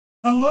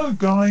Hello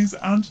guys,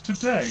 and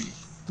today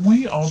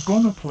we are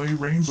gonna play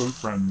Rainbow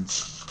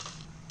Friends.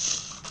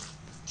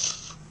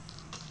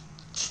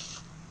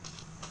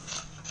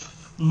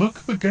 Look,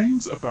 the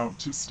game's about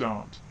to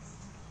start.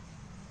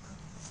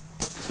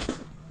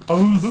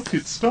 Oh look,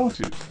 it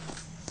started.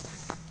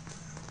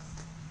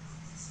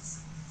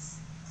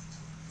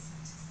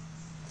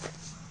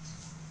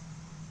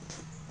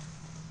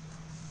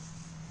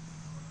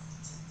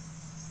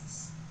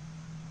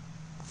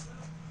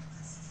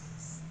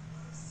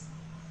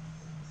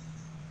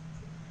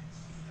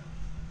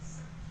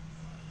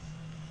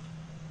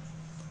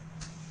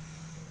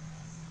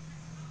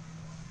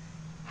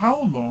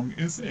 How long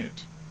is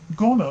it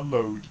gonna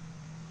load?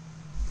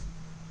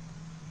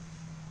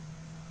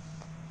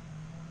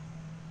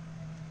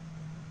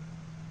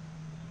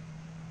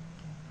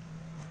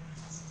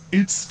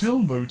 It's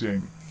still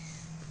loading.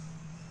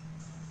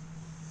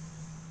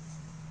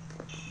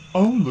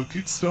 Oh look,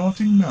 it's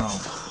starting now.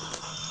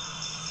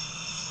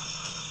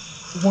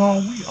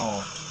 While we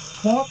are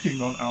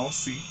twerking on our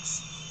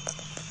seats.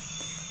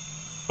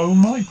 Oh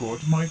my god,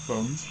 my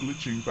phone's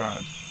glitching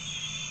bad.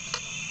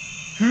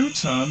 Who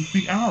turned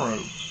the arrow?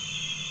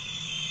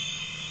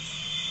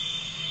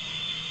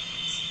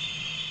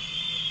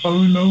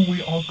 Oh no,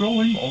 we are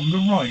going on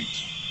the right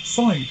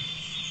side.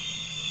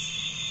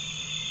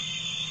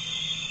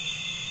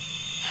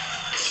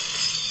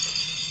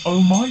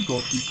 Oh my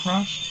god, we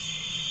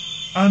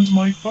crashed. And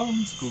my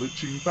phone's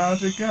glitching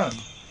bad again.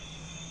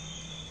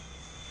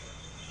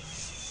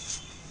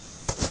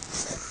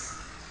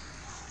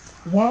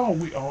 Wow,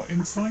 we are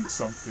inside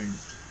something.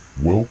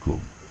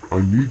 Welcome.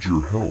 I need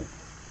your help.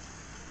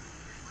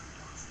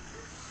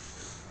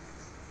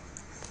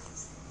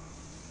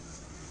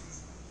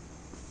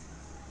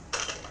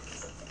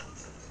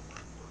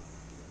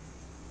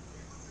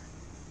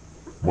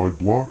 My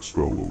blocks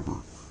fell over.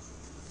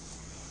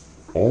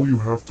 All you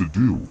have to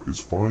do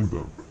is find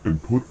them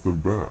and put them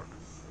back.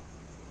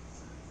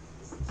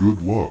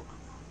 Good luck.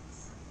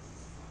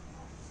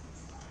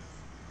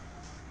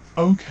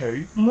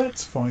 Okay,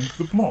 let's find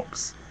the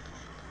blocks.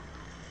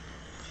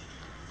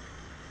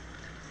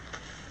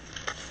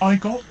 I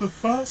got the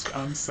first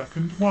and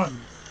second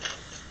one.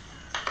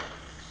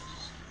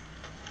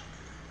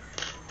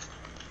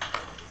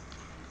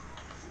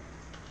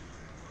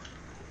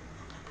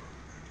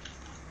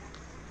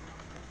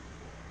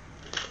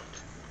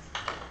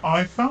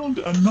 I found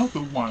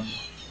another one.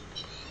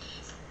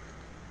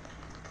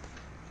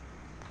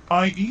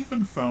 I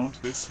even found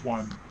this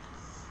one.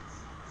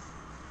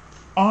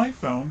 I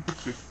found the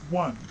fifth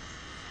one.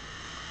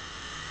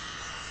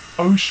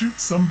 Oh shoot,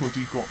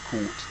 somebody got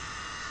caught.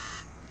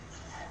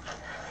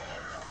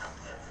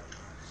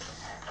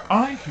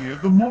 I hear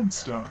the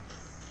monster.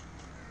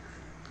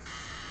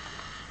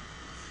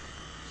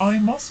 I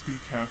must be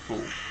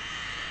careful.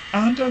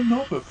 And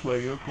another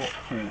player got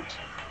caught.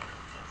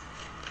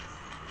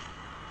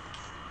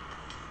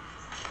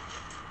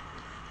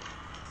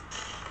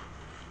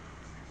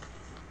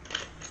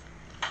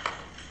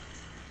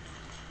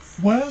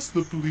 Where's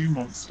the blue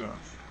monster?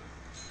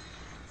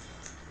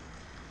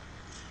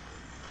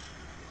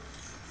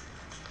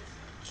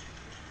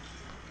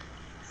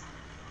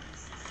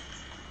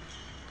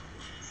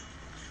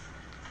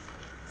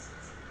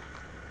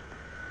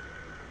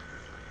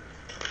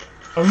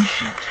 Oh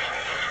shoot.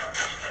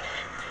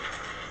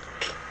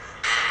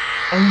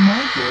 Oh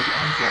my god,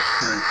 I got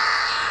caught.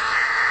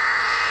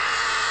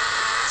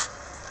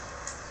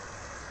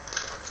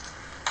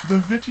 The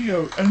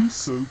video ends,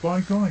 so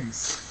bye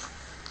guys.